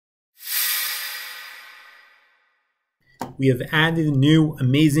we have added a new,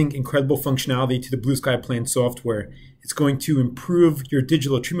 amazing, incredible functionality to the BlueSkyPlan software. It's going to improve your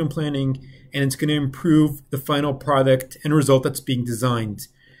digital treatment planning, and it's going to improve the final product and result that's being designed.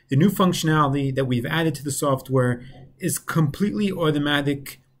 The new functionality that we've added to the software is completely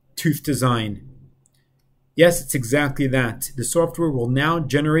automatic tooth design. Yes, it's exactly that. The software will now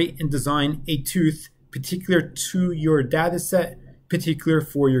generate and design a tooth particular to your data set, particular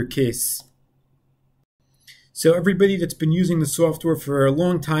for your case. So everybody that's been using the software for a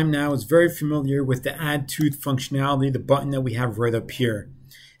long time now is very familiar with the Add Tooth functionality, the button that we have right up here.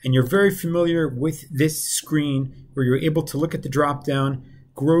 And you're very familiar with this screen where you're able to look at the drop-down,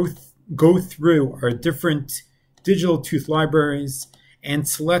 go through our different digital tooth libraries, and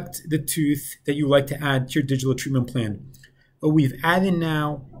select the tooth that you like to add to your digital treatment plan. What we've added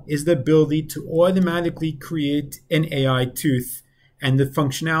now is the ability to automatically create an AI tooth, and the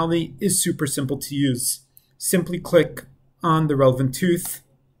functionality is super simple to use. Simply click on the relevant tooth,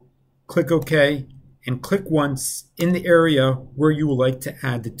 click OK, and click once in the area where you would like to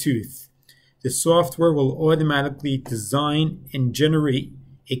add the tooth. The software will automatically design and generate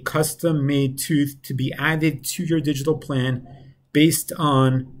a custom-made tooth to be added to your digital plan based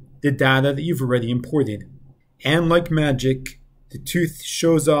on the data that you've already imported. And like magic, the tooth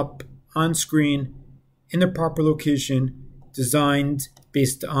shows up on screen in the proper location, designed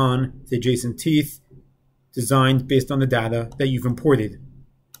based on the adjacent teeth, designed based on the data that you've imported.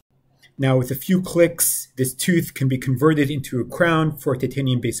 Now, with a few clicks, this tooth can be converted into a crown for a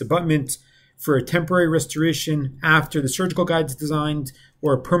titanium base abutment, for a temporary restoration after the surgical guide is designed,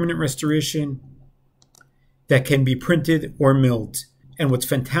 or a permanent restoration that can be printed or milled. And what's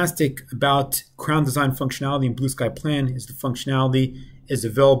fantastic about crown design functionality in BlueSkyPlan is the functionality is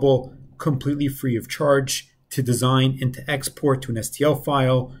available completely free of charge to design and to export to an STL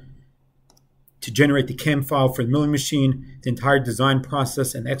file, to generate the CAM file for the milling machine. The entire design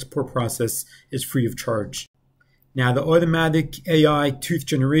process and export process is free of charge. Now, the automatic AI tooth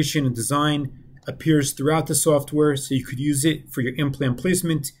generation and design appears throughout the software, so you could use it for your implant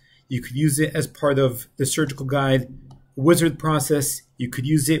placement. You could use it as part of the surgical guide wizard process. You could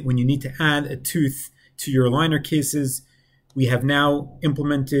use it when you need to add a tooth to your aligner cases. We have now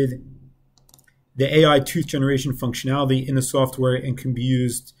implemented the AI tooth generation functionality in the software and can be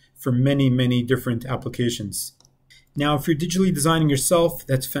used for many, many different applications. Now, if you're digitally designing yourself,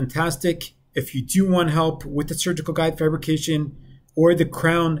 that's fantastic. If you do want help with the surgical guide fabrication or the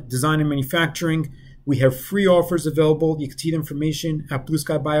crown design and manufacturing, we have free offers available. You can see the information at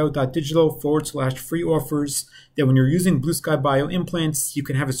blueskybio.digital/free offers, that when you're using BlueSkyBio implants, you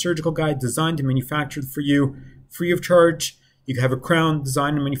can have a surgical guide designed and manufactured for you free of charge. You can have a crown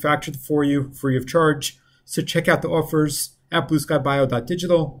designed and manufactured for you free of charge. So check out the offers at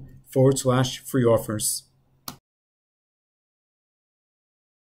blueskybio.digital/free offers.